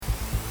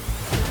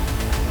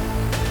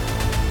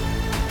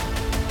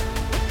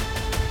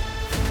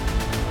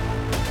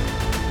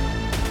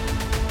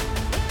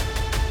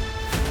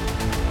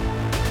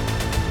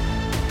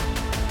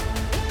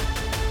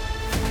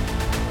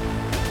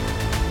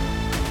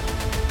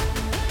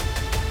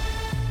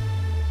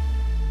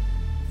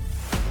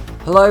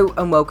Hello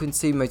and welcome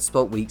to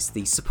Motorsport Week's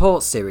The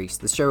Support Series,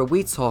 the show where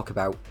we talk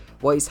about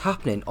what is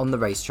happening on the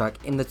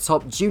racetrack in the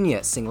top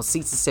junior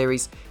single-seater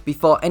series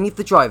before any of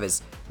the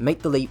drivers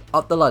make the leap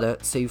up the ladder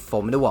to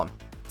Formula 1.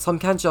 Tom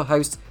Cairns, your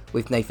host,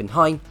 with Nathan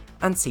Hine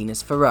and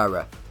Tinus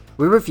Ferreira.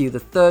 We review the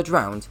third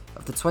round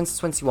of the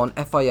 2021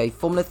 FIA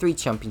Formula 3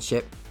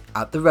 Championship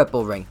at the Red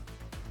Bull Ring.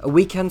 A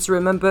weekend to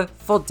remember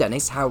for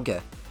Dennis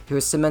Hauger, who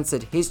has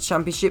cemented his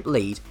championship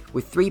lead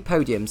with 3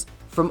 podiums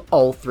from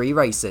all 3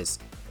 races,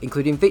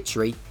 including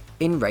victory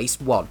in race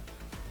 1.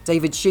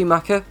 David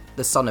Schumacher,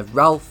 the son of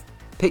Ralph,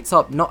 picked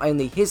up not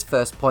only his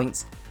first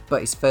points,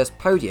 but his first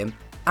podium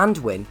and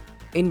win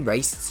in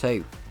race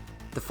 2.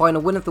 The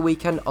final win of the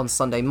weekend on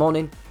Sunday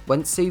morning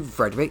went to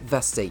Frederik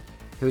Vesti,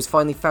 who has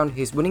finally found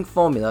his winning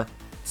formula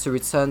to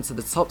return to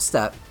the top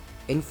step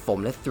in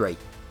Formula 3.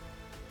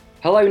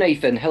 Hello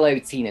Nathan, hello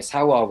Tinus,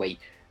 how are we?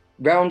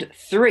 Round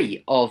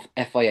 3 of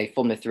FIA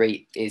Formula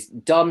 3 is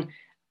done,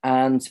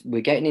 and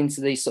we're getting into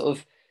the sort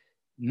of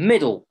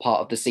middle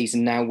part of the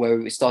season now, where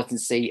we're starting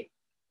to see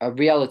a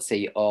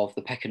reality of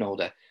the pecking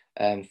order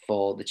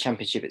for the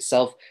championship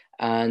itself.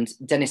 And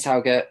Dennis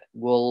Hauger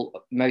will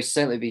most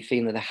certainly be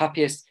feeling the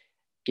happiest,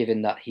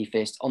 given that he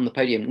finished on the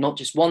podium not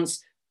just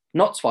once,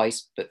 not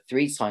twice, but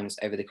 3 times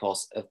over the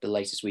course of the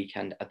latest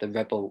weekend at the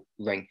Red Bull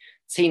Ring.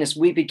 Tinus,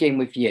 we begin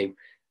with you.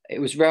 It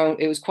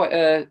was quite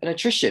an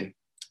attrition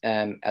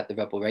at the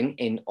Red Bull Ring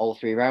in all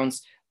 3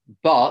 rounds,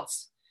 but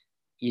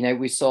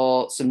we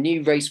saw some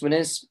new race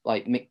winners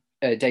like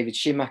David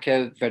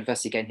Schumacher, Fred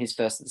Vesti getting his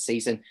first of the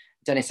season,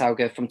 Dennis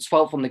Hauger from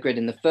 12th on the grid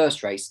in the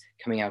first race,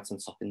 coming out on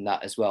top in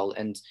that as well.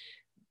 And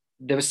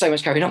there was so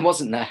much going on,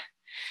 wasn't there?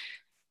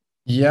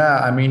 Yeah,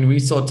 I mean, we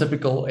saw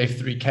typical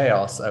F3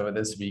 chaos over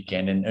this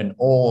weekend in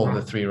all of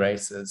the 3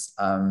 races.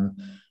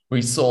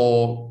 We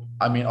saw,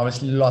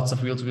 obviously lots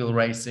of wheel-to-wheel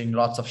racing,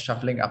 lots of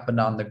shuffling up and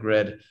down the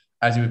grid.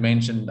 As you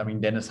mentioned,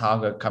 Dennis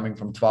Hauger coming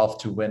from 12th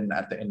to win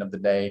at the end of the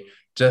day.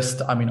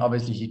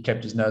 Obviously he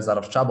kept his nose out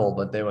of trouble,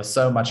 but there was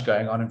so much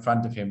going on in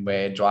front of him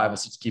where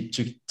drivers just keep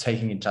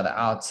taking each other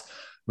out.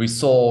 We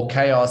saw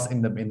chaos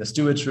in the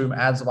stewards room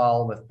as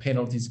well, with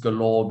penalties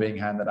galore being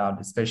handed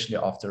out, especially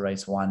after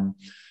race 1.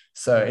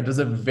 So it was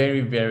a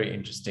very, very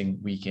interesting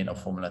weekend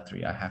of Formula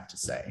 3, I have to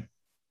say.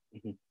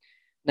 Mm-hmm.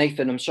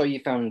 Nathan, I'm sure you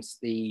found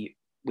the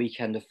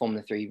weekend of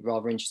Formula 3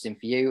 rather interesting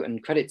for you,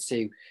 and credit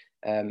to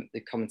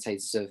the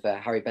commentators of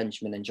Harry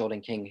Benjamin and Jordan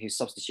King, who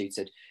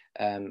substituted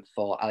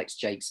for Alex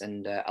Jakes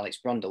and Alex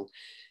Brundle.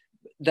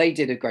 They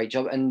did a great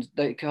job, and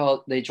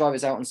the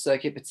drivers out on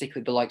circuit,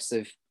 particularly the likes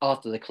of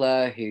Arthur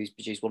Leclerc, who's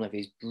produced one of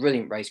his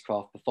brilliant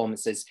racecraft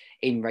performances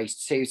in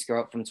race 2 to go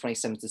up from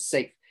 27th to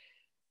 6th.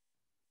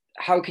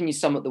 How can you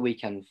sum up the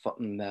weekend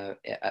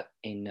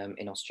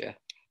in Austria?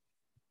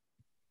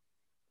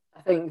 I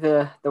think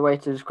the way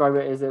to describe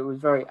it is it was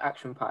very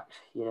action-packed.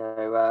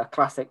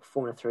 Classic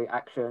Formula 3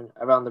 action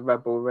around the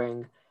Red Bull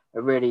Ring,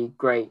 a really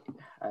great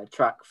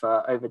track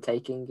for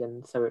overtaking,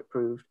 and so it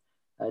proved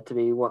to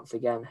be once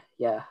again.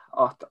 Yeah,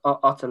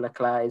 Arthur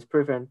Leclerc is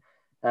proven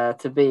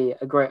to be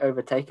a great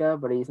overtaker,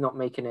 but he's not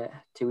making it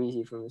too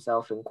easy for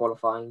himself in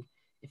qualifying.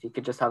 If he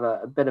could just have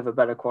a bit of a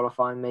better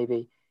qualifying,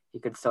 maybe he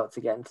could start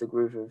to get into the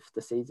groove of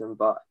the season.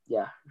 But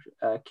yeah,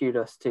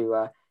 kudos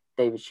to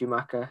David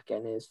Schumacher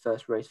getting his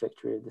first race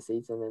victory of the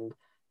season, and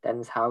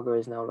Dennis Hauger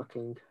is now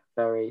looking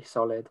very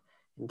solid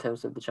in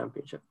terms of the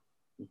championship.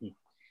 Mm-hmm.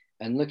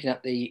 And looking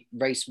at the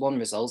race 1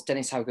 results,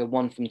 Dennis Hauger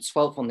won from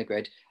 12th on the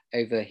grid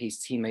over his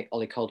teammate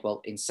Ollie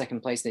Caldwell in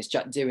 2nd place, and it's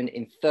Jack Doohan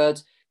in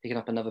 3rd, picking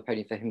up another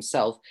podium for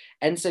himself.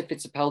 Enzo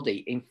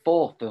Fittipaldi in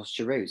 4th for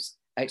Charouz.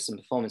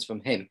 Excellent performance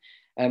from him.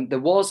 There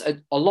was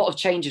a lot of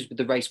changes with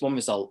the race 1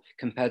 result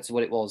compared to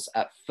what it was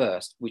at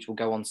first, which we'll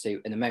go on to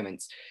in a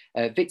moment.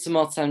 Victor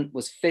Martin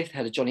was 5th,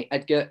 ahead of Johnny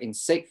Edgar in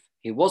 6th.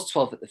 He was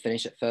 12th at the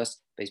finish at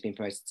first, but he's been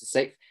promoted to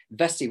 6th.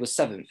 Vesti was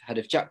 7th, ahead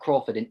of Jack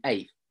Crawford in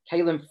 8th.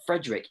 Calum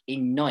Frederick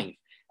in 9th,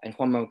 and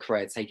Juan Manuel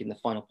Correa taking the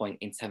final point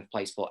in 10th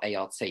place for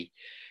ART.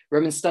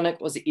 Roman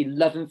Stanek was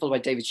 11th, followed by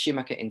David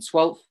Schumacher in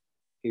 12th,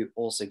 who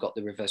also got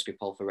the reverse grid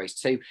pole for race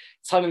 2.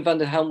 Tymon van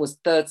der Helm was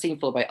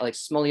 13th, followed by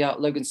Alex Smolyar.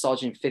 Logan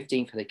Sargent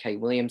 15th, for Kay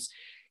Williams.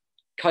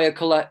 Kaya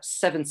Collette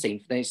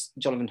 17th, there's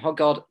Jonathan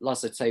Hoggard,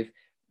 Laszlo Tove,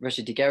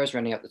 Richard De Guerres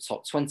rounding out the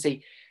top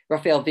 20.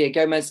 Rafael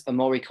Villagomez,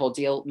 Amaury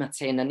Cordial,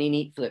 Matteo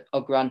Nannini, Philip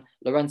Ogran,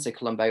 Lorenzo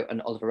Colombo,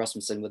 and Oliver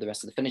Rasmussen were the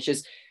rest of the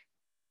finishers.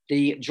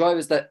 The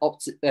drivers that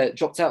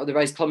dropped out of the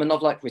race, Clement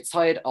Novalak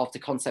retired after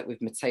contact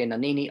with Matteo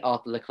Nannini.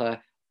 Arthur Leclerc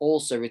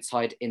also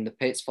retired in the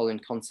pits following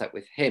contact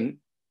with him.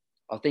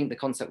 I think the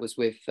concept was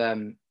with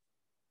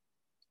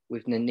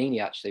Nannini,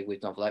 actually,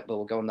 with Novalak, but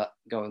we'll go on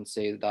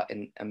to that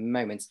in a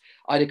moment.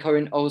 Ida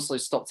Curran also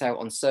stopped out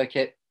on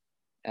circuit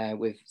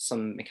with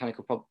some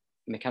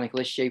mechanical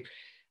issue,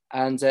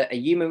 and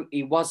Ayumu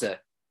Iwaza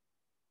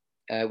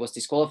was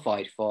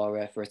disqualified for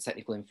a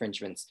technical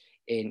infringement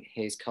in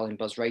his Carlin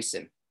Buzz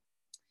Racing.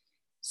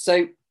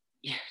 So,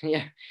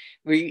 yeah,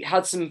 we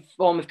had some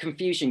form of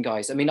confusion,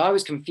 guys. I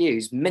was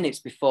confused minutes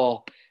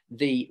before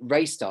the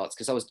race starts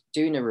because I was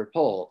doing a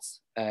report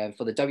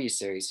for the W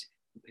Series,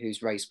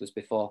 whose race was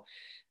before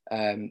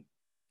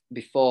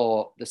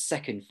before the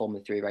second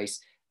Formula 3 race,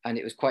 and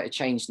it was quite a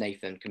change,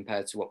 Nathan,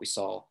 compared to what we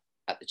saw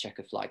at the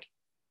checker flag.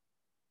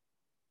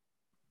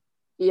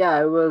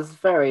 Yeah, it was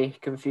very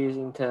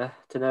confusing to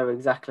know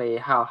exactly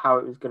how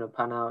it was going to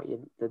pan out.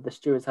 The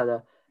stewards had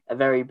a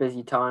very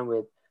busy time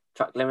with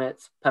track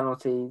limits,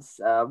 penalties,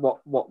 what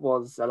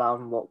was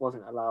allowed and what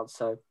wasn't allowed.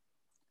 So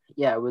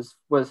yeah, it was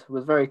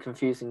very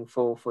confusing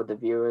for the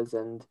viewers,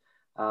 and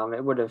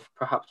it would have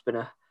perhaps been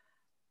a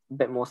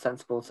bit more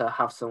sensible to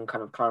have some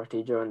kind of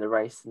clarity during the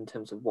race in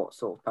terms of what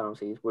sort of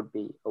penalties would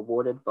be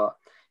awarded. But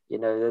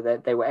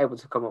they were able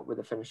to come up with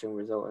a finishing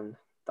result, and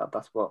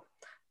that's what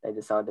they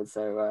decided.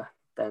 So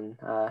then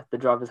the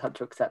drivers had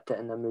to accept it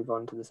and then move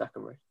on to the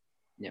second race.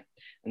 Yeah,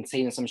 and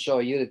Tinus, I'm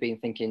sure you'd have been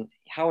thinking,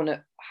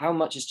 how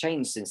much has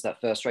changed since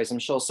that first race? I'm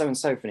sure so and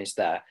so finished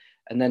there,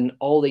 and then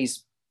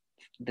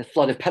the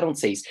flood of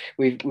penalties.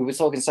 We were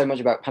talking so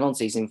much about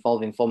penalties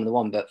involving Formula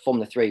 1, but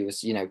Formula 3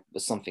 was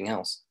something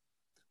else.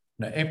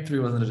 No,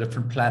 F3 was on a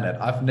different planet.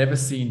 I've never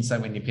seen so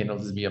many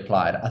penalties be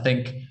applied. I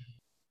think,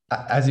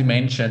 as you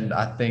mentioned,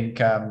 I think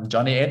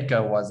Johnny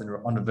Edgar was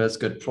on reverse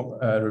grid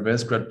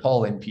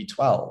pole in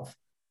P12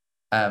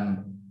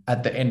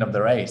 at the end of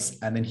the race.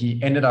 And then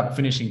he ended up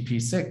finishing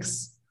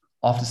P6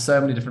 after so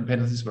many different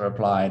penalties were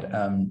applied,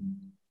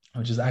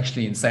 which is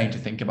actually insane to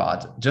think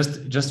about.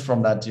 Just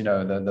from that,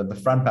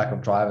 the front pack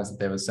of drivers, that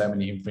there were so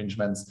many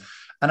infringements.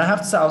 And I have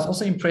to say, I was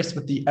also impressed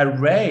with the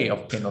array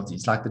of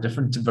penalties, like the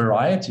different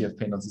variety of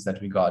penalties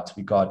that we got.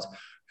 We got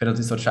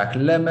penalties for track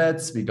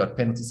limits. We got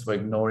penalties for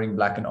ignoring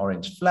black and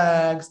orange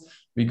flags.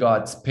 We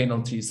got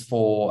penalties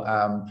for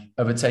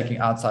overtaking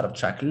outside of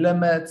track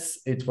limits.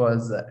 It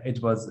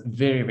was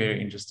very,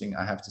 very interesting,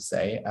 I have to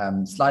say.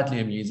 Slightly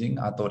amusing,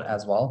 I thought,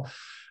 as well.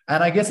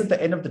 And I guess at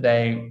the end of the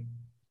day,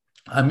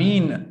 I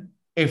mean,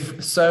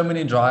 if so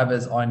many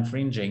drivers are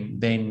infringing,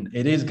 then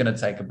it is going to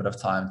take a bit of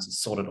time to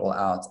sort it all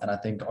out. And I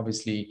think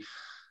obviously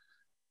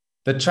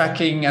the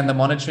tracking and the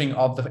monitoring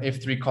of the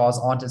F3 cars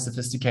aren't as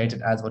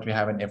sophisticated as what we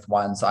have in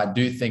F1. So I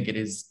do think it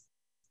is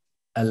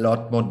a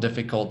lot more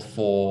difficult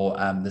for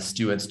the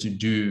stewards to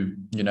do,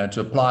 to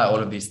apply all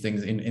of these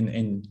things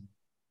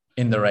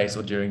in the race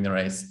or during the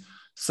race.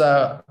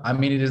 So, I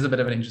mean, it is a bit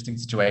of an interesting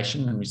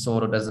situation, and we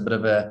saw it as a bit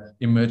of a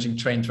emerging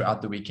trend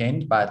throughout the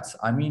weekend. But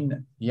I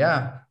mean,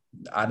 yeah,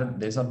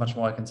 there's not much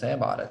more I can say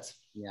about it.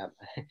 Yeah,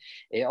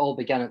 it all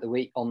began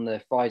on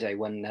the Friday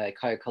when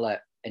Caio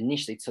Collet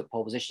initially took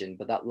pole position,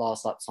 but that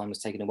last lap time was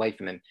taken away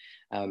from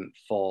him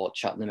for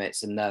track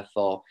limits, and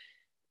therefore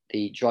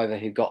the driver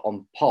who got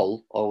on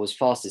pole or was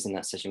fastest in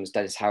that session was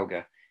Dennis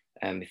Hauger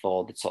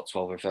before the top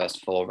 12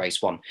 reversed for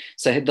race 1.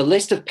 So the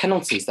list of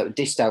penalties that were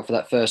dished out for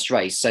that first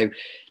race. So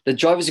the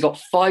drivers who got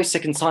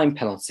 5-second time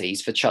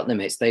penalties for track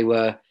limits, they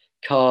were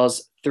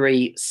cars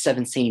 3,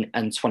 17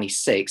 and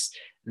 26.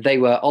 They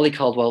were Ollie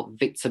Caldwell,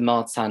 Victor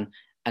Martin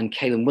and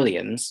Caelan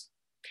Williams.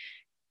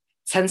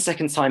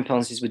 10-second time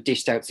penalties were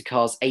dished out to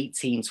cars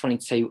 18,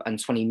 22 and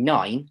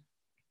 29.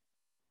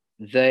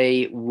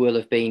 They will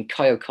have been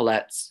Caio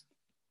Collet.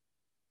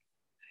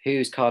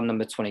 Who's car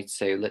number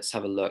 22? Let's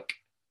have a look.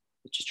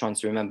 Just trying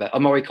to remember.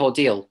 Amaury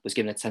Cordial was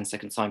given a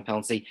 10-second time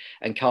penalty,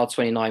 and car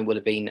 29 would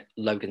have been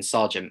Logan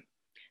Sargent.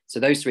 So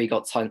those three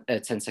got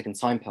 10-second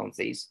time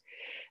penalties.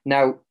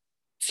 Now,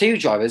 2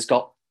 drivers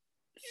got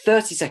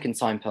 30-second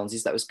time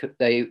penalties.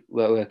 They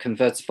were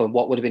converted from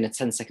what would have been a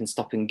 10-second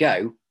stop and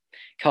go.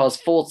 Cars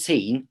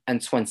 14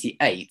 and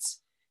 28,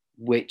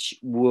 which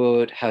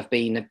would have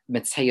been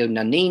Matteo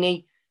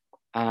Nannini,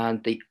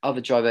 and the other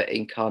driver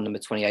in car number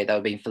 28, that would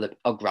have been Philip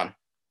Ogran.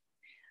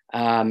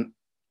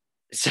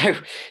 So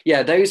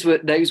yeah, those were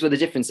the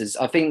differences.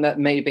 I think that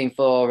may have been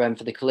for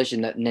the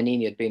collision that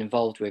Nannini had been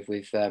involved with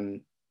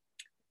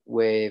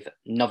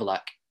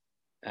Novalak,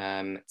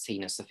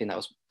 Tinus. I think that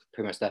was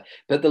pretty much that.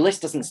 But the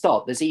list doesn't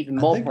stop. There's even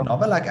more. I think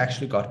Novalak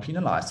actually got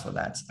penalized for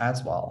that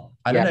as well.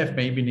 I don't know if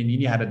maybe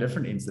Nannini had a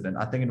different incident.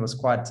 I think it was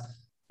quite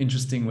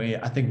interesting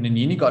where I think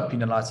Nannini got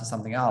penalized for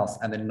something else,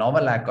 and then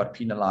Novalak got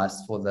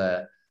penalized for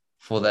the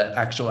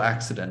actual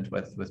accident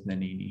with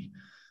Nannini.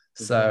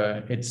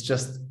 So it's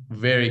just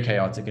very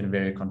chaotic and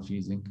very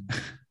confusing.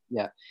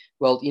 Yeah.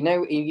 Well,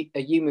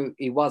 Ayumu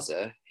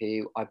Iwaza,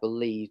 who I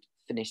believe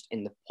finished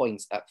in the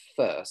points at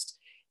first,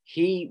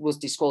 he was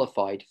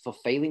disqualified for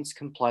failing to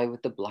comply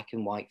with the black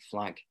and white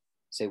flag.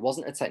 So it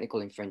wasn't a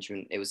technical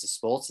infringement. It was a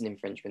sporting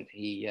infringement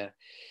he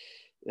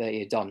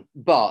had done.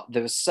 But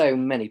there were so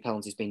many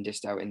penalties being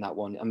dished out in that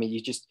one. I mean,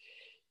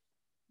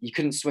 you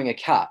couldn't swing a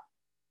cat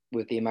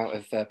with the amount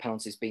of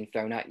penalties being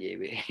thrown at you.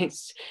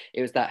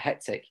 It was that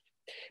hectic.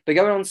 But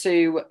going on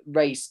to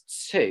race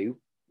 2,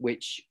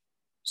 which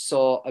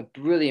saw a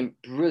brilliant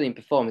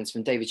performance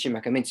from David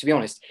Schumacher. I mean, to be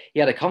honest, he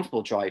had a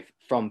comfortable drive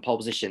from pole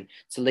position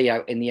to lead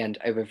out in the end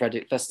over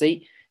Frederick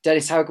Vesti.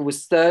 Dennis Hauger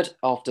was 3rd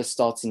after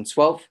starting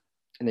 12th,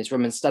 and it's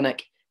Roman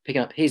Stanek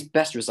picking up his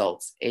best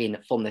results in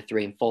Formula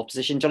 3 in 4th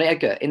position. Johnny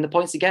Edgar in the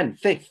points again,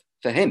 5th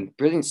for him.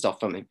 Brilliant stuff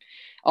from him.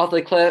 Arthur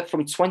Leclerc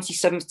from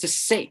 27th to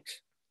 6th.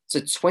 So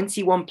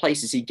 21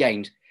 places he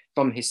gained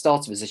from his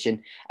starter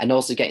position and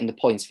also getting the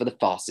points for the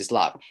fastest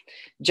lap.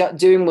 Jack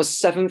Doohan was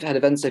 7th ahead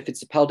of Enzo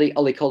Fittipaldi,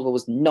 Ollie Caldwell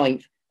was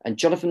 9th, and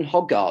Jonathan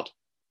Hoggard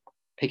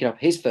picking up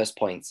his first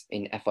points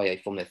in FIA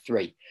Formula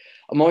 3.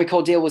 Amaury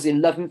Cordial was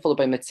 11th, followed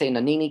by Matteo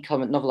Nannini.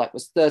 Clement Novalak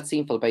was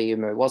 13th, followed by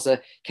Yuma Iwaza.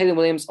 Kaylin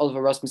Williams,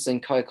 Oliver Rasmussen,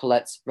 Kaya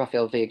Collette,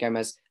 Rafael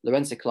Villagomez,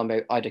 Lorenzo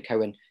Colombo, Ida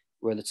Cohen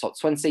were in the top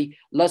 20.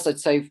 Laszlo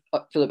Tove,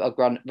 Philip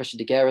Elgran, Richard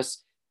de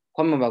Gueras,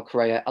 Juan Manuel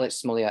Correa,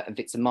 Alex Smolia, and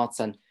Victor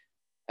Martin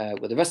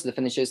were the rest of the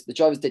finishers. The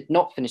drivers did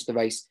not finish the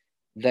race.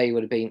 They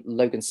would have been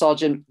Logan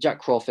Sargent, Jack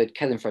Crawford,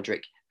 Kellen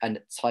Frederick, and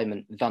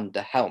Tymon van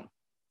der Helm.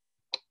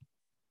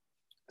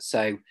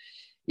 So,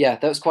 yeah,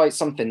 that was quite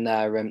something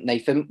there,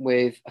 Nathan,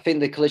 with, I think,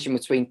 the collision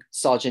between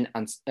Sargent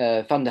and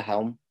van der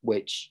Helm,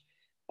 which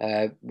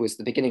was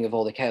the beginning of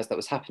all the chaos that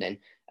was happening.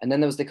 And then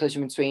there was the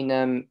collision between,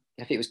 I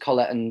think it was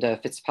Collette and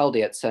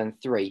Fittipaldi at turn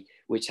 3,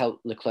 which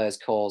helped Leclerc's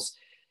cause.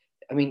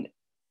 I mean,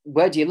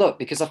 where do you look?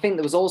 Because I think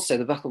there was also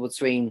the battle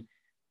between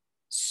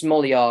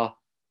Smolyar,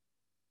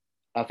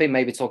 I think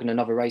maybe talking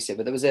another race here,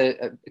 but there was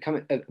a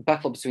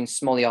battle between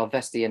Smolyar,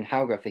 Vesti, and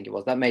Hauger, I think it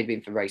was. That may have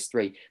been for race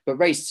 3. But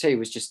race 2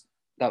 was just,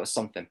 that was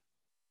something.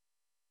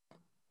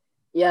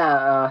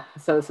 Yeah,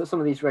 so some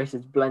of these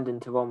races blend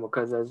into one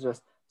because there's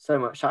just so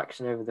much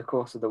action over the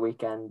course of the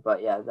weekend.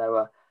 But yeah, there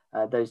were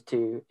those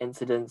two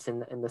incidents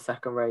in the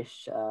second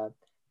race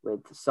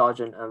with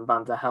Sargent and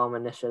van der Helm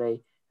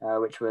initially,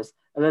 which was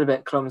a little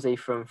bit clumsy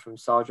from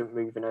Sargent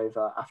moving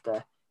over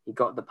after he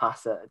got the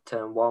pass at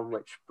turn 1,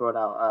 which brought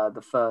out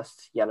the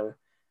first yellow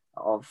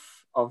of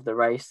the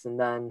race. And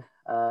then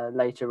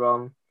later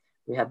on,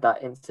 we had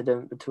that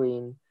incident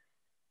between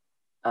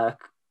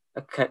Collette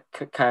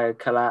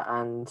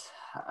and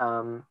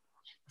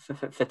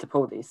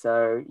Fittipaldi.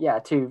 So yeah,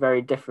 two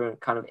very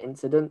different kind of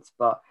incidents,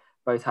 but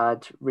both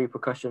had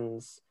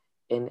repercussions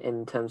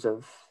in terms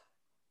of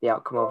the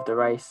outcome of the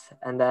race.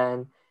 And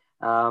then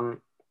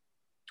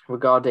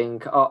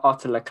regarding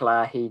Otto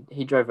Leclerc,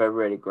 he drove a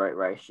really great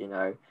race. You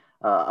know,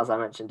 as I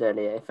mentioned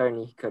earlier, if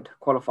only he could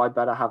qualify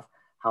better, have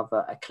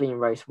a clean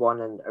race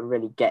one, and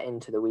really get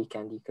into the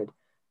weekend, he could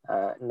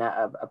net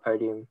a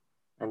podium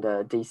and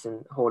a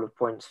decent haul of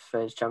points for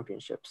his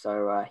championship.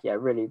 So yeah,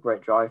 really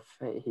great drive.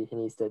 He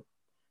needs to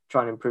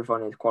try and improve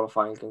on his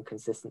qualifying and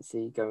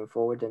consistency going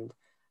forward, and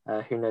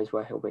who knows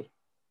where he'll be.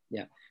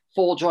 Yeah.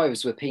 4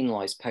 drivers were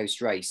penalised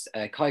post-race.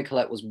 Kaya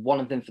Collette was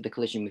one of them for the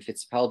collision with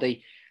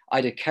Fittipaldi.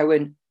 Ida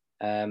Cohen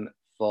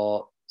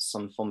for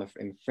some form of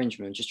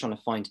infringement. I'm just trying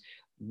to find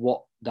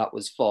what that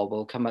was for.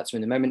 We'll come back to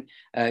in a moment.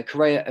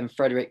 Correa and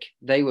Frederick,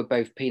 they were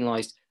both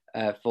penalised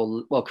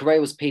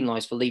Correa was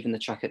penalised for leaving the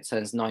track at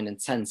turns 9 and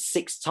 10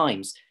 6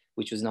 times,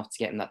 which was enough to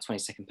get him that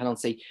 20-second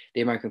penalty.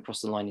 The American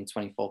crossed the line in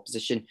 24th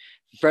position.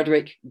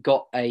 Frederick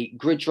got a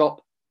grid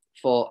drop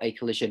for a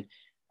collision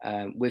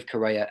with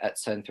Correa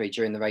at turn 3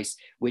 during the race,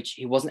 which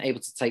he wasn't able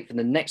to take for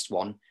the next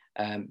one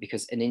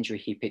because an injury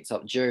he picked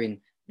up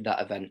during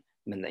that event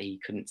meant that he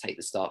couldn't take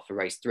the start for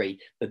race 3.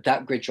 But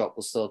that grid drop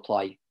will still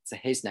apply to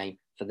his name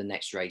for the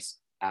next race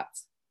at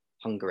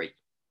Hungary.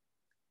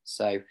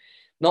 So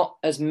not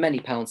as many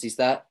penalties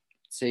there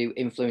to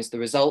influence the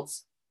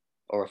results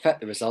or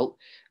affect the result,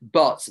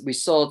 but we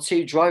saw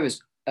 2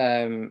 drivers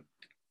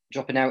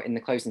dropping out in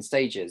the closing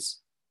stages,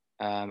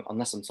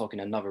 unless I'm talking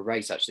another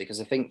race actually,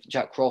 because I think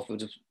Jack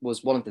Crawford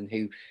was one of them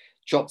who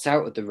dropped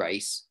out of the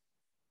race.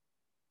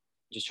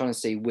 Just trying to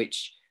see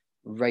which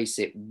race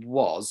it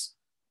was,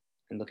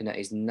 and looking at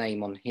his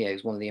name on here,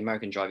 he's one of the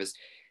American drivers.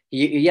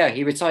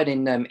 He retired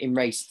in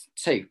race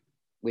 2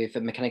 with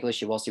a mechanical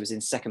issue whilst he was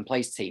in second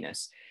place,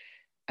 Tinus.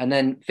 And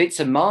then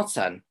Victor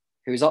Martin,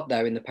 who was up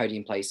there in the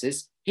podium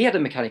places, he had a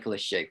mechanical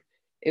issue.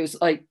 It was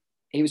like,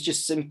 it was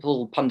just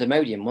simple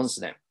pandemonium,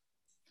 wasn't it?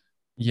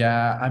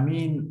 Yeah, I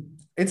mean,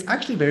 it's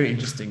actually very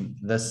interesting,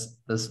 this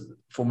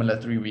Formula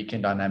 3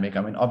 weekend dynamic.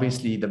 I mean,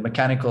 obviously the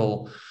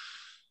mechanical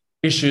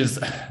issues,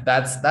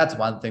 that's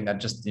one thing that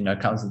just,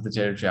 comes with the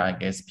territory. I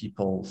guess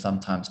people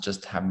sometimes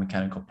just have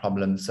mechanical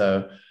problems.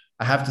 So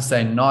I have to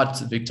say, not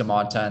Victor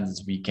Martin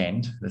this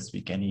weekend. This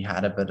weekend, he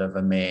had a bit of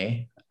a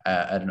mare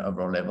at an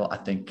overall level, I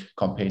think,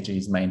 compared to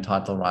his main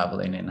title rival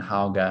in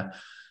Hauger.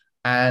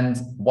 And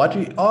what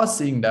we are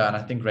seeing though, and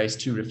I think race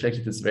 2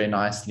 reflected this very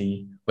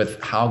nicely, with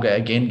Hauger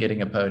again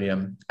getting a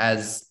podium,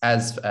 as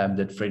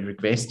did Frederick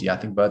Vesti. I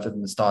think both of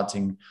them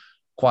starting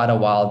quite a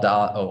while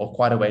down, or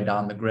quite a way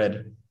down the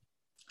grid,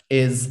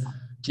 is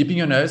keeping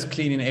your nose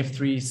clean in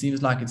F3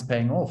 seems like it's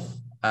paying off.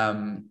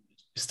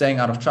 Staying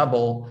out of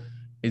trouble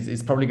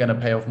is probably going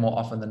to pay off more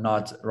often than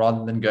not,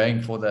 rather than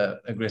going for the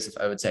aggressive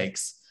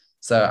overtakes.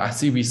 So I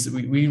see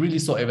we really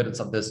saw evidence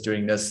of this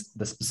during the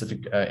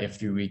specific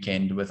F3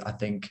 weekend, with, I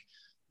think,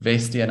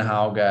 Vesti and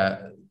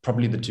Hauger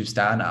probably the 2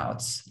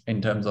 standouts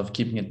in terms of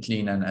keeping it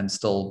clean and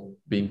still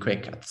being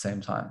quick at the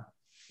same time.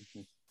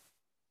 Mm-hmm.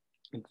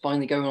 And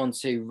finally, going on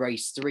to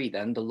race 3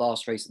 then, the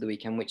last race of the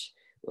weekend, which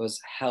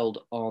was held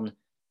on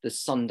the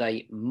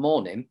Sunday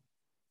morning.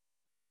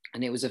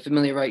 And it was a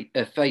familiar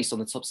face on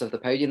the top side of the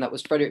podium. That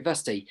was Frederick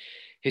Vesti,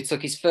 who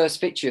took his first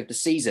victory of the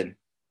season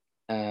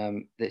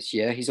this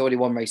year. He's already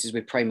won races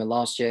with Prema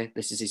last year.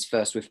 This is his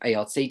first with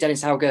ART.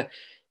 Dennis Hauger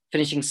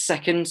finishing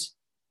second.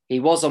 He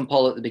was on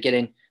pole at the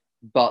beginning,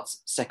 but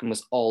second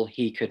was all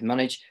he could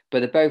manage. But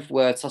they both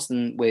were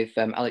tussling with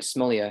Alex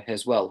Smolia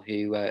as well,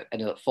 who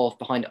ended up fourth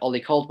behind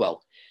Ollie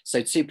Caldwell.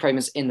 So 2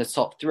 Premas in the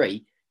top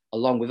 3,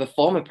 along with a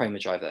former Prema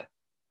driver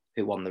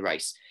who won the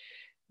race.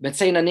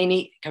 Matteo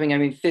Nannini coming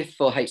home in 5th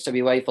for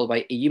HWA, followed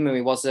by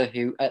Iyumi Iwaza,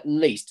 who at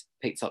least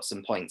picked up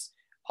some points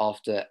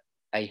after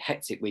a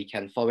hectic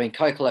weekend following.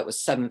 Kai Collette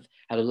was 7th,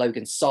 had a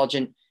Logan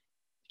Sargent,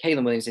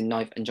 Caelan Williams in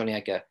 9th, and Johnny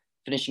Edgar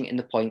finishing in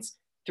the points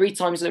 3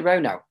 times in a row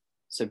now.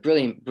 So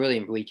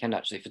brilliant weekend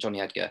actually for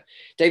Johnny Edgar.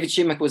 David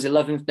Schumacher was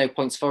 11th, no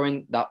points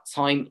foreign that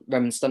time.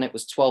 Roman Stunnett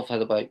was 12th,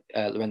 headed by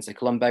Lorenzo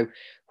Colombo.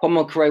 Juan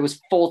Moncayo was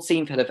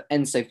 14th, head of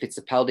Enzo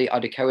Fittipaldi.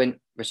 Ida Cohen,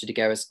 Richard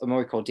Degueris,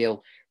 Amaury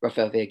Cordial,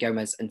 Rafael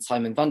Villagomez, and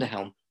Timon van der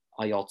Helm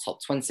are your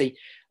top 20.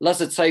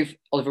 Lazar Tove,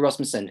 Oliver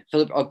Rasmussen,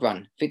 Philip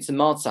Ogbrand, Victor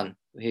Martin,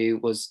 who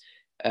was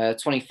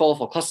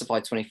 24th or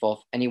classified 24th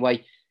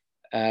anyway.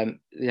 They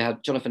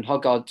had Jonathan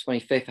Hoggard,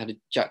 25th, had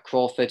Jack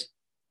Crawford,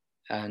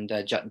 and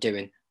Jack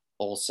Doohan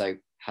also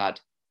had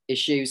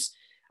issues.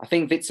 I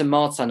think Victor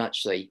Martin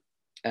actually,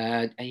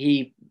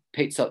 he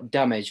picked up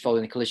damage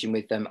following a collision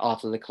with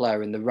Arthur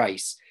Leclerc in the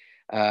race.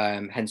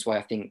 Hence why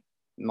I think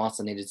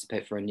Martin needed to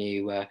pit for a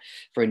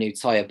new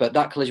tyre. But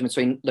that collision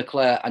between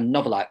Leclerc and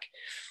Novalak,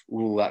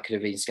 that could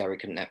have been scary,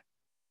 couldn't it?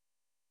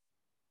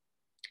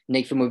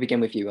 Nathan, we'll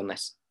begin with you on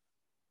this.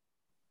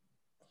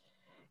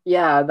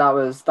 Yeah, that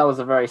was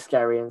a very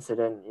scary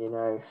incident. You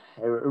know,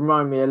 it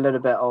reminded me a little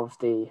bit of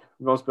the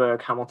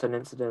Rosberg Hamilton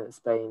incident in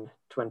Spain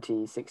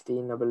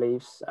 2016, I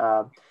believe,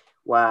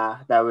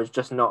 where there was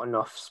just not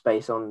enough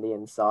space on the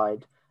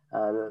inside.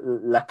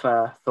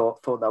 Leclerc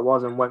thought there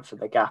was and went for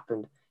the gap,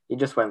 and he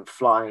just went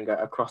flying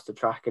across the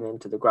track and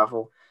into the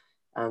gravel.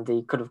 And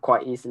he could have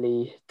quite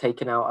easily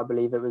taken out, I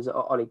believe it was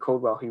Ollie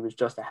Caldwell, who was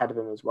just ahead of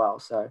him as well.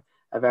 So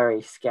a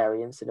very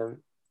scary incident.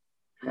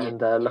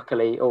 And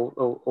luckily,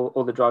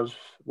 all the drivers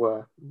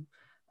were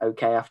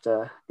okay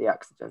after the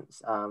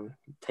accidents,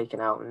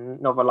 taken out. And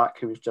Novalak,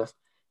 who was just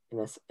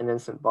an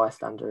innocent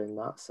bystander in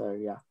that. So,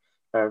 yeah,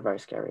 very, very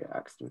scary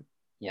accident.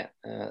 Yeah.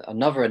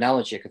 Another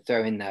analogy I could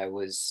throw in there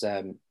was,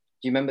 do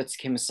you remember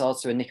Takuma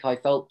Sato and Nick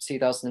Heidfeld,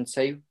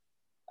 2002,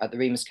 at the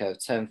Remus Curve,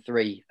 turn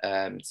 3,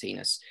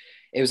 Tinus?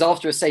 It was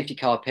after a safety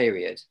car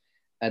period.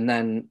 And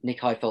then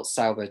Nick Heifeld's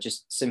Sauber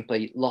just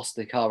simply lost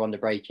the car under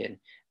braking,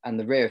 and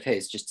the rear of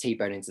his just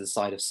T-boned into the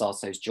side of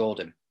Sato's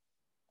Jordan,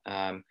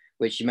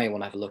 which you may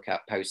want to have a look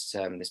at post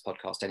this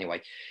podcast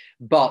anyway.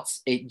 But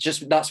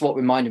that's what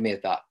reminded me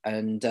of that.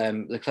 And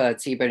Leclerc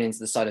T-boned into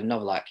the side of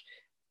Novalak.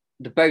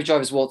 Both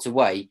drivers walked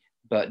away,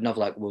 but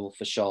Novalak will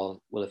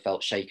have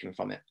felt shaken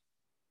from it.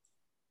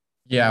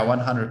 Yeah,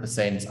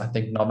 100%. I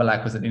think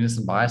Novalak was an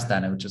innocent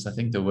bystander, which is, I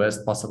think, the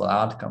worst possible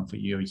outcome for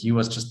you. He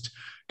was just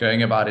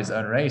going about his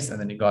own race, and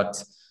then he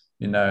got,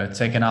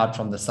 taken out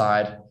from the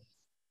side.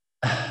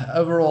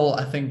 Overall,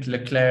 I think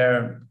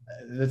Leclerc,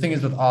 the thing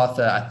is with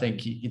Arthur, I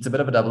think it's a bit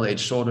of a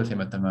double-edged sword with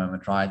him at the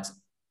moment, right?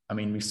 I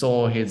mean, we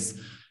saw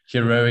his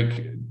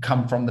heroic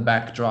come from the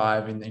back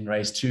drive in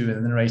race 2,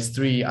 and then race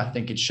 3, I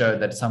think it showed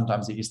that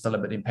sometimes he is still a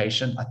bit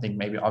impatient. I think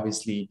maybe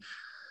obviously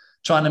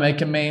trying to make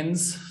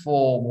amends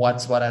for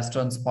what has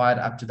transpired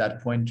up to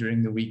that point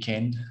during the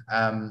weekend.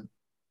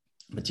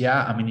 But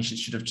yeah, I mean, he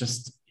should have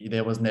just,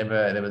 there was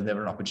never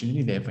an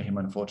opportunity there for him,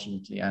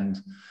 unfortunately. And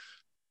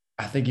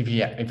I think if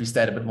he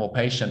stayed a bit more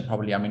patient,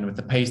 probably, I mean, with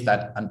the pace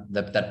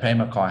that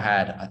Prema car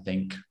had, I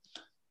think,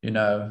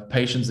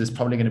 patience is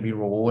probably going to be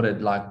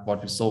rewarded, like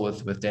what we saw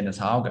with Dennis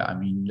Hauger. I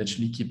mean,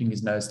 literally keeping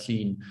his nose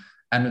clean,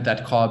 and with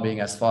that car being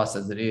as fast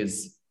as it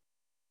is,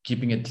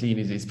 keeping it clean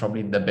is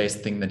probably the best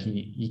thing that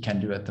he can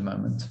do at the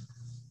moment.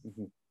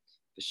 Mm-hmm.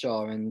 For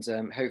sure. And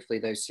hopefully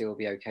those two will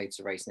be okay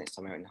to race next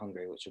time out in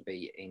Hungary, which will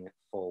be in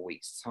 4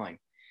 weeks' time.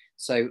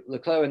 So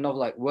Leclerc and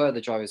Novalak were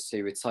the drivers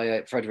to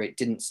retire. Frederick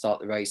didn't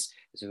start the race.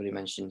 As I already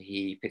mentioned,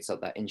 he picked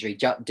up that injury.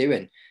 Jack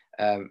Doohan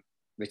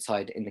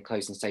retired in the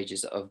closing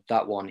stages of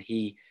that one.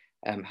 He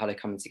had a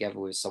coming together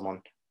with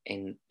someone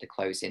in the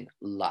closing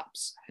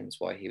laps, hence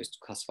why he was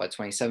classified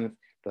 27th,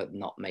 but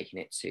not making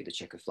it to the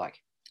checker flag.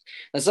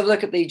 Let's have a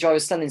look at the driver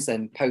standings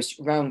then, post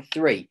round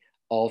 3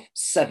 of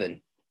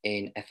 7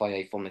 in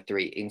FIA Formula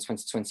 3 in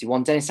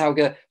 2021. Dennis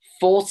Hauger,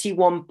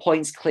 41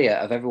 points clear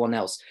of everyone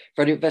else.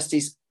 Frederick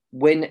Vesti's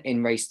win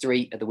in race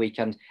 3 at the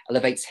weekend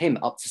elevates him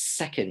up to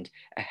 2nd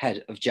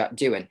ahead of Jack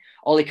Doohan.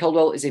 Ollie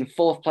Caldwell is in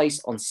 4th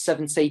place on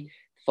 70,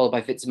 followed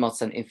by Victor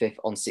Martin in 5th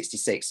on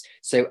 66.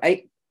 So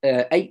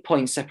 8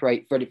 points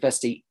separate Frederick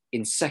Vesti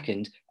in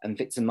 2nd and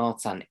Victor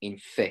Martin in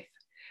 5th.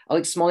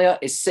 Alex Smolia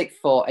is 6th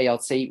for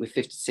ART with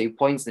 52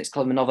 points, and it's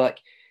Clement Novalak,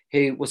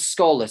 who was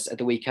scoreless at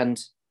the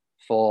weekend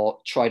for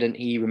Trident.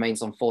 He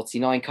remains on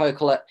 49. Kyle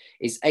Collette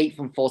is 8th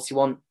on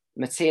 41.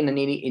 Matteo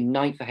Nannini in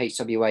 9th for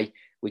HWA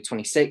with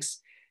 26.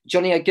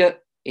 Johnny Edgar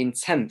in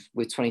 10th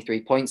with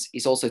 23 points.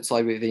 He's also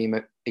tied with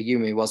Iyumi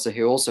Iwaza,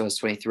 who also has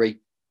 23.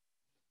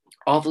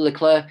 Arthur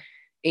Leclerc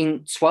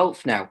in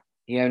 12th now.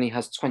 He only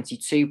has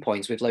 22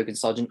 points, with Logan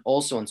Sargent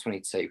also on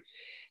 22.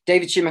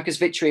 David Schumacher's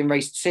victory in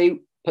race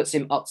 2 puts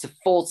him up to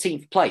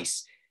 14th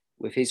place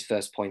with his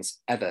first points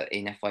ever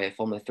in FIA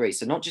Formula 3.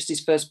 So not just his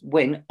first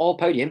win or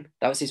podium,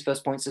 that was his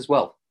first points as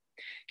well.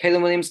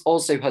 Caleb Williams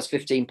also has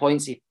 15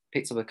 points. He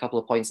picked up a couple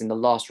of points in the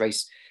last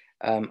race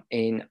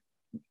in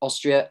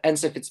Austria.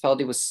 Enzo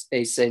Fittipaldi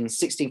is in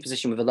 16th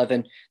position with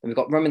 11. Then we've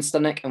got Roman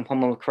Stanek and Juan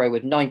Macrae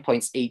with 9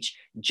 points each.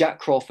 Jack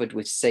Crawford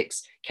with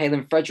 6.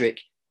 Kalen Frederick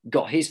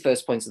got his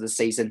first points of the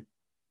season.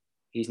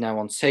 He's now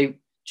on 2.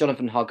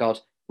 Jonathan Hargard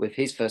with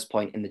his first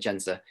point in the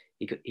Genza.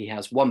 He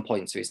has 1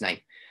 point to his name.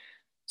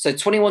 So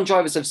 21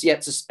 drivers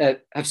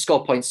have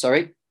scored points,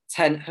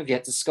 10 have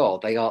yet to score.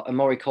 They are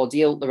Amaury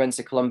Cordial,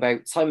 Lorenzo Colombo,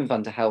 Timon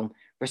van der Helm,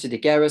 Britta de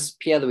Gueras,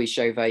 Pierre-Louis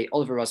Chauvet,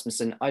 Oliver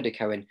Rasmussen, Ido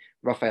Cohen,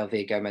 Rafael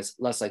Villagomez,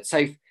 Laszlo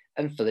Toth,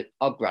 and Philip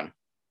Ogran,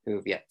 who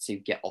have yet to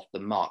get off the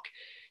mark.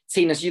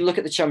 Tinus, you look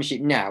at the championship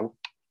now,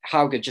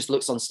 Hauger just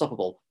looks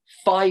unstoppable.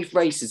 5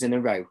 races in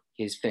a row,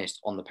 he's finished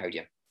on the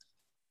podium.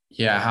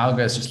 Yeah,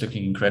 Hauger is just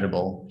looking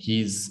incredible.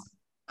 He's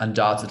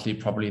undoubtedly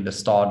probably the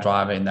star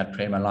driver in that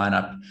Prema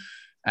lineup.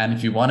 And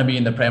if you want to be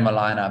in the Prema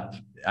lineup,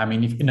 I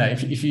mean,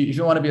 if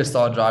you want to be a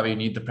star driver, you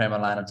need the Prema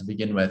lineup to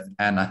begin with.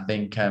 And I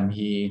think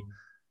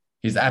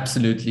he's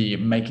absolutely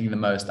making the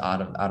most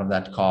out of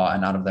that car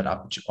and out of that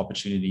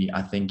opportunity.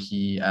 I think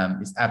he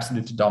is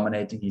absolutely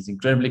dominating. He's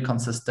incredibly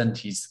consistent.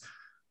 He's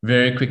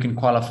very quick in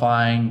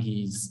qualifying.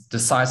 He's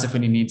decisive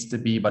when he needs to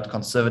be, but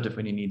conservative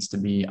when he needs to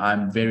be.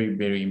 I'm very,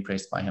 very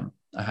impressed by him,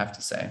 I have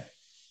to say.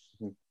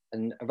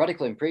 And a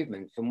radical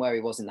improvement from where he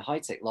was in the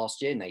high-tech last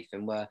year,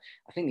 Nathan, where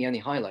I think the only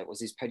highlight was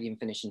his podium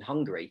finish in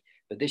Hungary.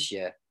 But this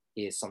year,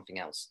 he is something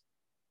else.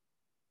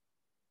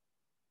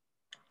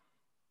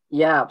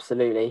 Yeah,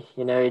 absolutely.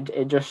 You know,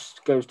 it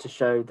just goes to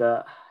show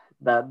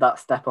that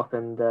step up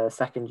in the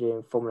second year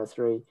in Formula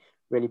 3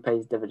 really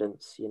pays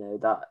dividends. You know,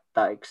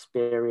 that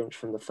experience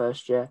from the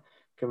first year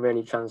can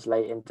really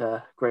translate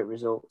into great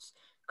results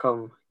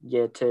come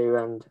year 2.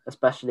 And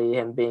especially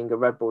him being a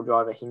Red Bull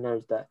driver, he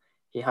knows that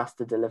he has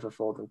to deliver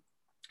for them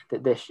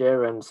this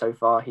year. And so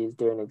far, he's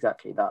doing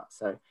exactly that.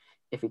 So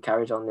if he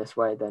carries on this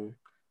way, then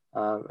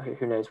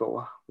who knows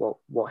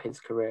what his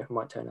career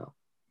might turn out.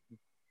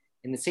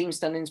 In the team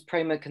standings,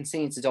 Prema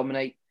continue to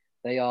dominate.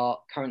 They are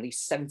currently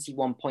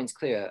 71 points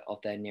clear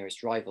of their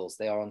nearest rivals.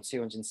 They are on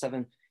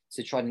 207,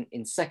 so Trident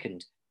in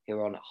second, who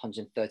are on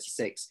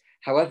 136.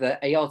 However,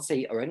 ART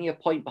are only a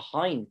point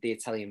behind the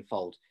Italian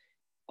fold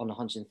on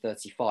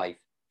 135,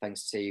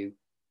 thanks to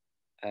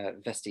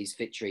Vesti's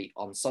victory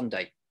on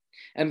Sunday.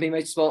 MB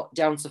Motorsport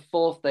down to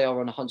 4th. They are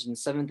on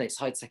 107. It's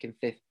High Tech in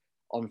 5th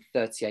on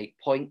 38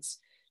 points.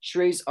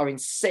 Shrews are in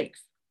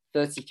 6th.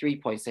 33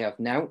 points they have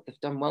now. They've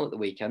done well at the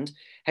weekend.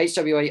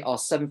 HWA are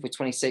 7th with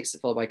 26,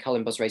 followed by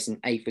Cullen Buzz Racing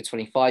 8th with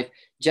 25.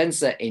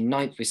 Genza in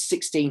 9th with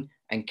 16,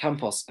 and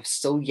Campos have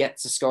still yet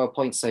to score a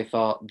point so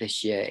far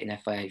this year in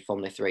FIA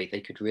Formula 3.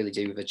 They could really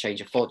do with a change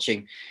of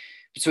fortune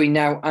between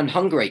now and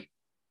Hungary.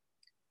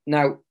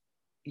 Now,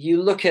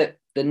 you look at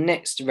the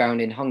next round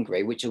in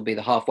Hungary, which will be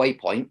the halfway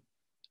point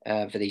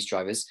for these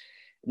drivers.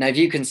 Now, if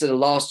you consider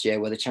last year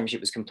where the championship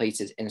was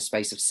completed in a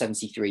space of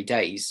 73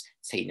 days,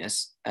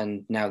 Tinus,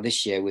 and now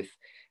this year with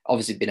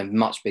obviously been a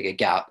much bigger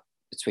gap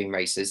between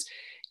races,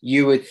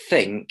 you would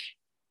think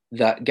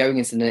that going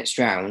into the next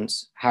round,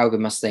 Hauger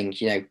must think,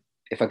 you know,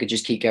 if I could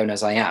just keep going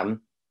as I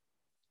am,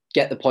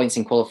 get the points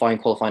in qualifying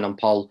on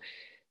pole,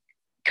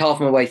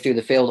 carve my way through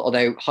the field,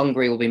 although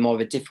Hungary will be more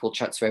of a difficult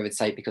track to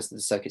overtake because of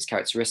the circuit's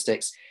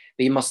characteristics.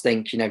 But you must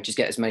think, you know, just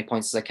get as many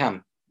points as I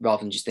can,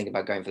 rather than just think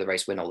about going for the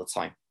race win all the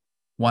time.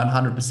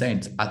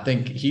 100%. I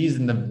think he's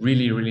in the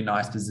really, really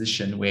nice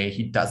position where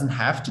he doesn't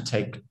have to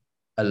take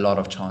a lot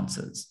of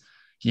chances.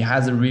 He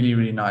has a really,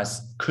 really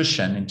nice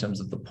cushion in terms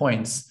of the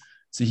points.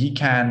 So he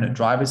can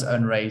drive his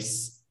own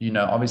race, you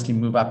know, obviously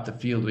move up the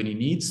field when he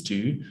needs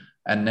to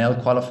and nail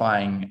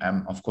qualifying,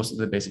 of course, to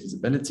the best of his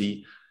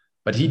ability.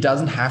 But he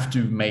doesn't have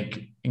to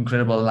make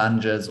incredible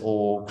lunges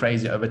or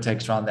crazy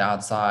overtakes around the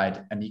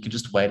outside. And he can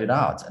just wait it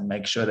out and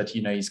make sure that,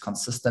 you know, he's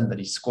consistent, that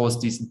he scores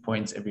decent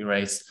points every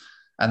race.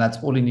 And that's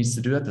all he needs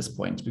to do at this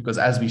point, because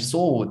as we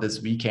saw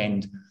this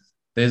weekend,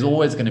 there's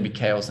always going to be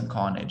chaos and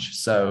carnage.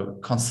 So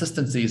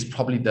consistency is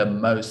probably the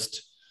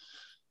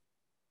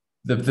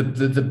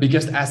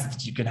biggest asset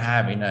that you can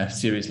have in a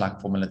series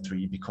like Formula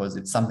 3, because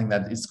it's something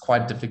that is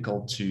quite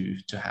difficult to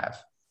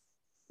have.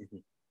 Mm-hmm.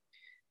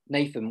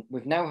 Nathan,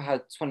 we've now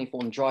had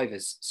 24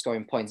 drivers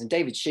scoring points, and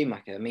David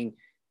Schumacher, I mean,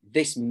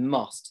 this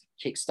must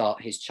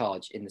kickstart his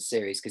charge in the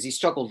series, because he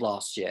struggled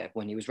last year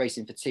when he was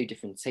racing for 2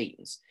 different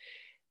teams.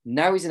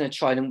 Now he's in a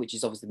Trident, which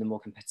is obviously the more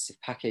competitive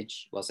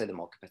package. Well, I'll say the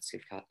more competitive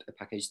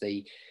package.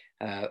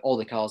 All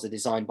the cars are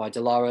designed by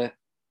Dallara.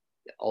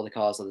 All the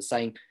cars are the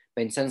same.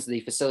 But in terms of the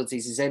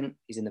facilities he's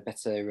in a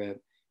better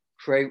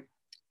crew.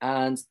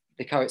 And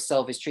the car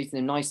itself is treating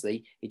him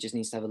nicely. He just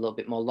needs to have a little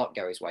bit more luck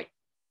go his way.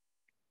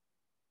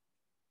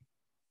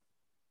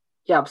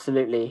 Yeah,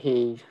 absolutely.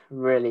 He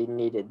really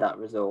needed that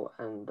result.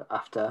 And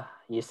after,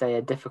 you say,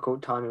 a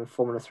difficult time in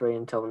Formula 3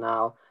 until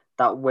now,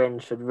 that win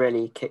should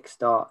really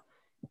kickstart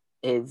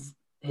his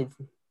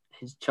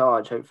his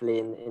charge, hopefully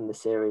in the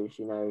series.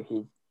 You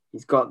know,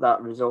 he's got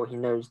that result. He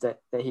knows that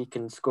he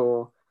can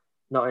score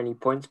not only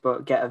points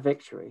but get a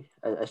victory,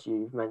 as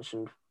you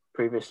mentioned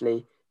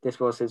previously. This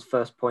was his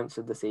first points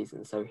of the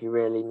season, so he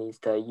really needs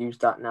to use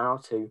that now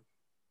to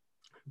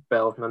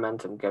build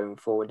momentum going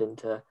forward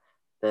into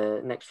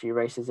the next few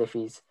races if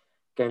he's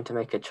going to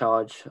make a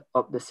charge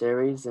up the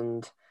series,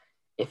 and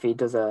if he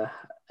does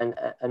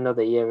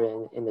another year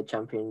in the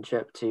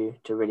championship to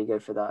really go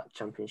for that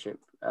championship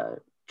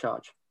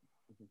charge.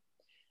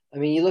 I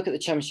mean, you look at the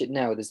championship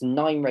now, there's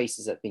 9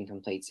 races that have been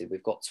completed.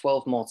 We've got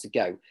 12 more to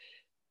go.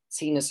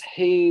 Tinus,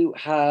 who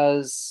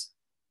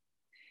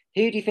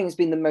do you think has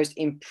been the most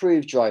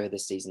improved driver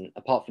this season,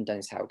 apart from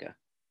Dennis Hauger?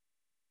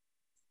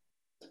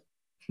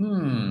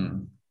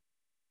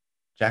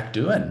 Jack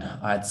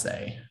Doohan, I'd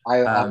say.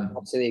 I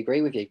absolutely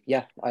agree with you.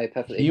 Yeah, I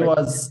perfectly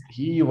agree.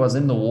 He was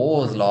in the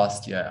wars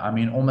last year. I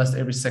mean, almost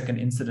every second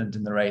incident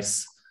in a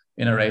race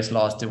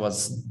last year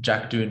was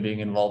Jack Doohan being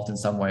involved in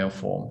some way or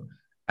form.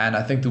 And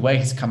I think the way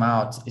he's come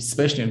out,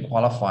 especially in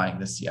qualifying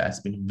this year, has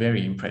been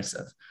very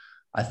impressive.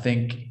 I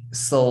think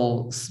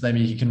still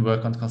maybe he can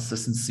work on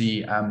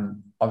consistency.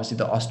 Obviously,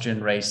 the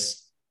Austrian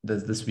race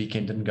this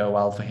weekend didn't go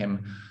well for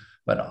him.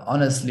 But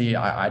honestly,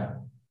 I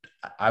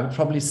would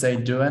probably say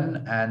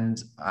Doohan.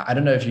 And I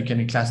don't know if you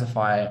can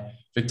classify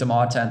Victor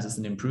Martins as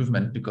an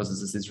improvement because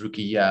this is his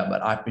rookie year,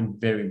 but I've been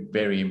very,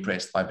 very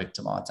impressed by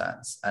Victor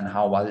Martins and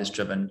how well he's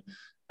driven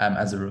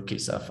as a rookie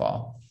so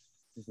far.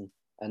 Mm-hmm.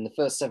 And the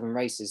first 7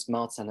 races,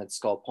 Martin had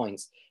scored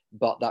points,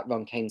 but that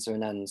run came to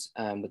an end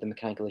with the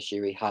mechanical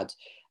issue he had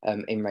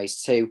in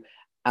race 2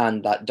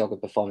 and that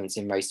dogged performance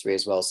in race 3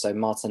 as well. So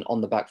Martin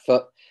on the back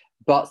foot,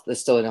 but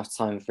there's still enough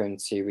time for him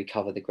to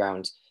recover the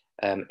ground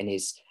in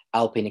his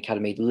Alpine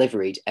Academy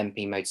liveried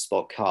MP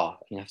Motorsport car.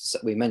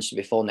 We mentioned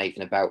before,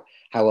 Nathan, about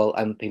how well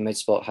MP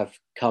Motorsport have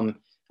come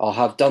or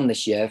have done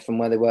this year from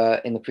where they were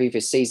in the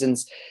previous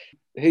seasons.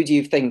 Who do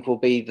you think will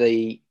be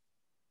the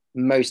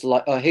most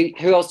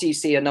who else do you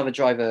see another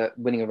driver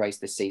winning a race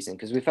this season?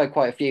 Because we've had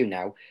quite a few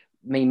now.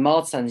 I mean,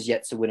 Martin's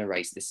yet to win a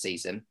race this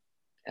season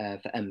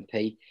for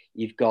MP.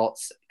 You've got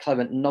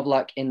Clement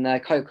Novelak in there.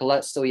 Kyle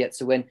Collette's still yet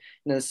to win.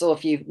 There's still a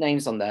few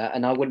names on there,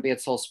 and I wouldn't be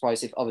at all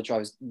surprised if other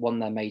drivers won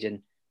their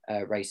maiden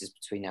races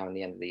between now and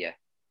the end of the year.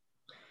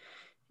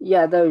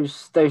 Yeah,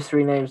 those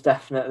 3 names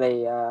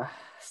definitely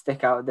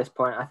stick out at this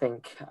point. I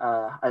think,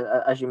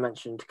 as you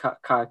mentioned,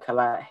 Kyle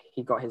Collette,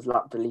 he got his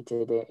lap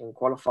deleted in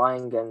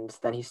qualifying, and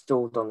then he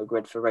stalled on the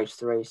grid for race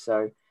 3.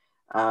 So,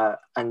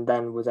 and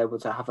then was able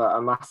to have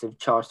a massive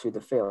charge through the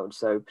field.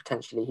 So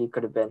potentially he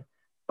could have been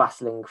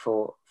battling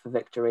for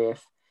victory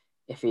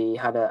if he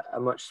had a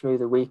much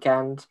smoother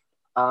weekend.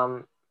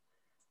 And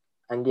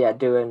yeah,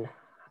 Doohan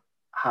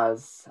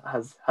has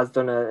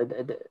done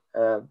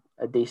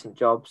a decent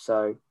job.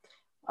 So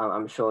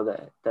I'm sure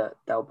that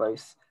they'll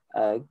both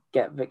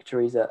get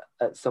victories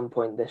at some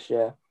point this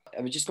year.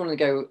 I just want to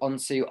go on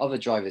to other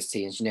drivers'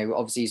 teams.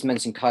 Obviously he's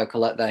mentioned Kyle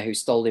Collette there, who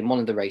stole in one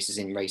of the races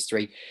in race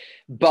 3.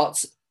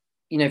 But,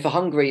 for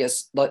Hungary,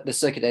 as like the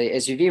circuit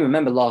is, if you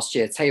remember last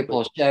year, Teo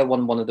Porcher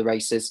won one of the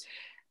races,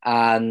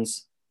 and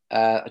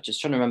I'm just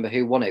trying to remember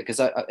who won it,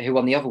 who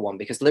won the other one,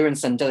 because Liran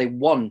Sandeli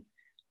won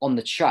on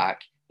the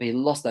track, but he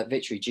lost that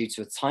victory due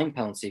to a time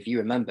penalty, if you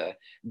remember,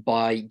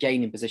 by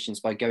gaining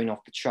positions by going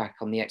off the track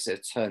on the exit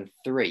of turn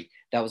 3.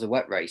 That was a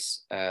wet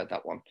race,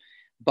 that one.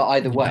 But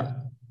either way,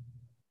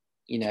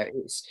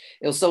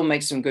 it'll still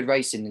make some good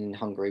racing in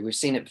Hungary. We've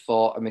seen it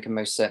before, and we can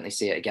most certainly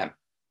see it again.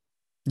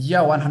 Yeah,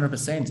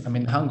 100%. I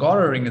mean,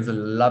 Hungaroring is a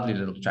lovely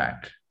little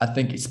track. I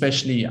think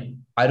especially,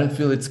 I don't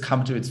feel it's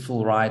come to its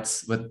full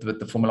rights with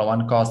the Formula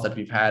One cars that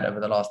we've had over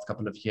the last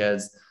couple of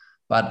years.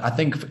 But I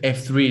think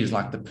F3 is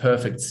like the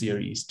perfect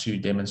series to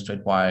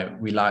demonstrate why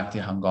we like the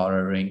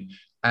Hungaroring.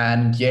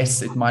 And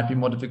yes, it might be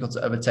more difficult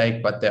to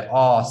overtake, but there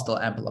are still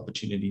ample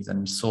opportunities.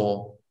 And we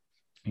saw,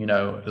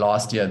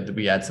 last year that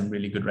we had some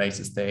really good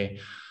races there.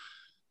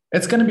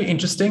 It's going to be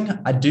interesting.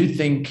 I do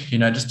think,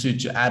 just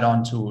to add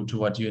on to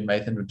what you and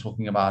Nathan were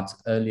talking about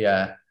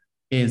earlier,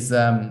 is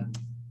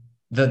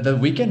the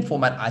weekend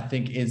format, I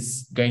think,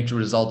 is going to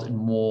result in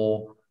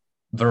more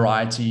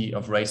variety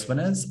of race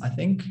winners, I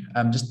think,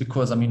 just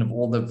because, of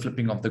all the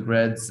flipping of the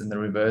grids and the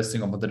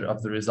reversing of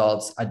the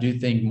results, I do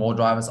think more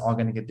drivers are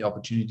going to get the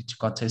opportunity to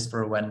contest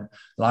for a win,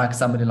 like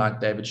somebody like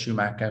David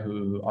Schumacher,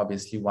 who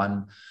obviously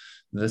won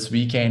this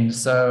weekend.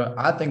 So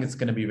I think it's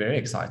going to be very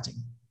exciting.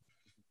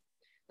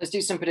 Let's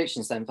do some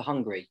predictions then for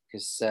Hungary,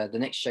 because the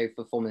next show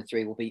for Formula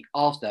 3 will be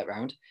after that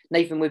round.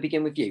 Nathan, we'll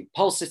begin with you.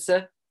 Pole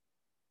sitter,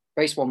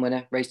 race 1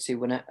 winner, race 2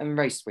 winner, and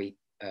race 3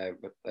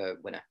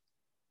 winner.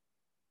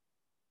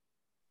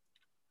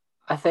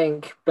 I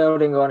think,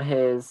 building on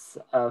his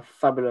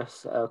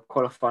fabulous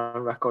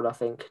qualifying record, I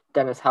think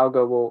Dennis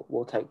Hauger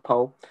will take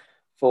pole.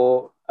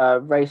 For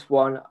race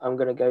 1, I'm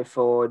going to go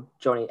for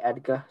Johnny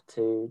Edgar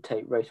to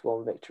take race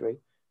 1 victory.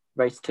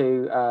 Race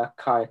 2,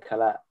 Kaya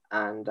Collette,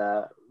 and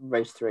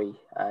race 3,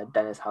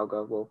 Dennis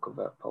Hauger will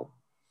convert pole.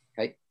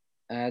 Okay.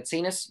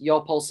 Tinus,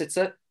 your pole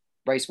sitter,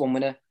 race 1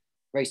 winner,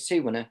 race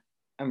 2 winner,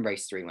 and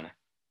race 3 winner.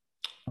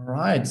 All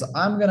right, so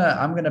I'm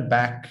gonna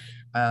back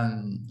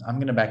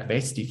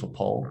Vesti for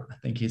pole. I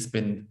think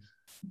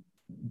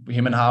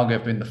him and Hauge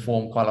have been the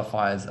form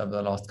qualifiers over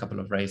the last couple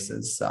of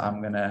races. So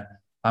I'm gonna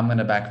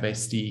back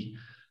Vesti.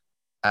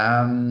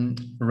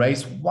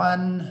 Race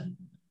 1,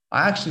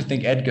 I actually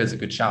think Edgar's a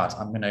good shout.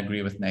 I'm gonna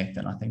agree with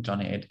Nathan. I think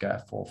Johnny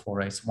Edgar for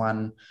race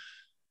 1.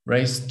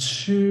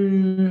 Race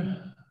 2,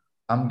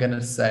 I'm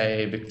gonna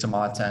say Victor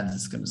Martins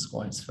is gonna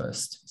score his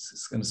first.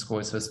 He's gonna score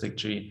his first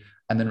victory.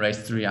 And then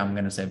race 3, I'm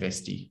gonna say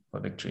Vesti for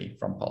victory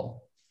from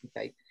pole.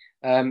 Okay.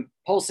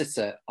 Pole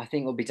sitter, I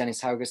think will be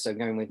Dennis Hauger, so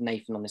going with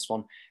Nathan on this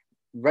one.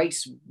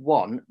 Race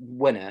 1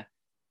 winner,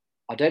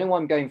 I don't know why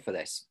I'm going for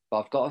this, but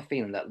I've got a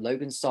feeling that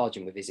Logan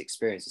Sargent, with his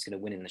experience, is going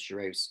to win in the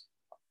Chiros.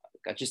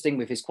 I just think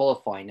with his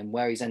qualifying and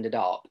where he's ended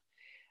up,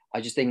 I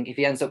just think if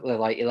he ends up with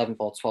like 11th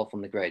or 12th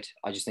on the grid,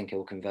 I just think he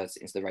will convert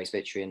it into the race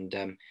victory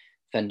and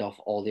fend off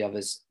all the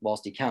others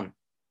whilst he can.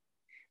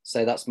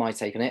 So that's my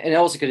take on it. And it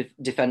also could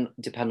depend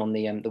on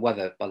the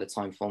weather by the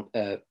time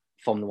Formula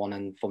 1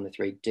 and Formula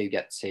 3 do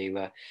get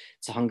to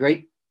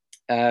Hungary.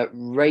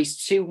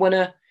 Race 2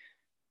 winner,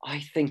 I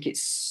think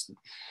this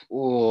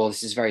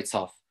is very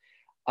tough.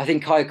 I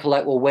think Kaya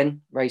Collette will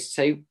win race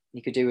 2.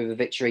 He could do with a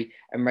victory.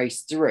 And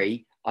race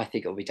 3, I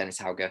think it'll be Dennis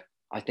Hauger.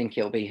 I think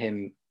it'll be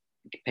him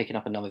picking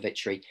up another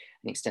victory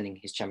and extending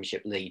his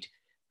championship lead,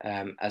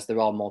 as there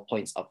are more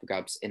points up for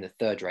grabs in the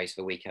third race of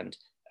the weekend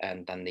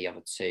than the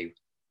other two,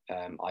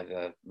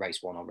 either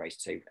race 1 or race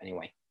 2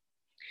 anyway.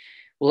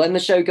 We'll end the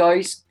show,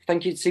 guys.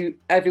 Thank you to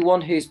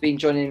everyone who's been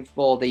joining in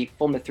for the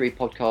Formula 3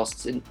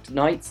 podcast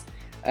tonight.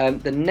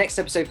 The next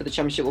episode for the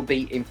championship will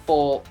be in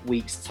 4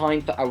 weeks'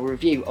 time for our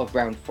review of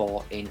round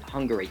 4 in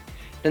Hungary.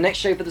 The next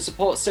show for the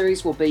support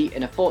series will be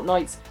in a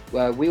fortnight,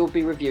 where we will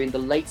be reviewing the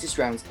latest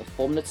rounds of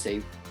Formula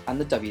 2 and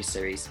the W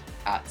Series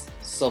at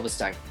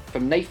Silverstone.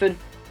 From Nathan,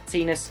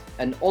 Tinus,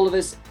 and all of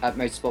us at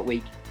Motorsport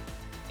Week,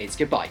 it's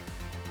goodbye.